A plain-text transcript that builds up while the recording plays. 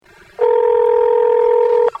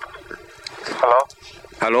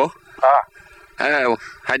Hello? Ah, Hello.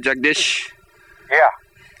 Hi, Jagdish. yeah.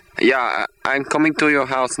 Yeah, I'm coming to your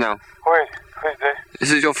house now. Who is this?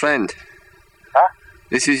 This is your friend. Huh?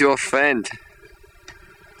 This is your friend.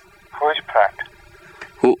 Who is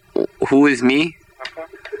friend? Who is me?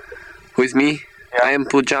 Mm-hmm. Who is me? Yeah. I am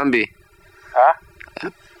Pujambi. Huh?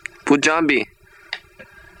 Pujambi.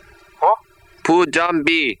 Who?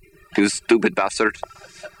 Pujambi. You stupid bastard.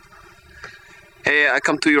 Hey, I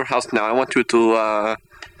come to your house now. I want you to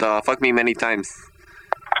fuck me many times.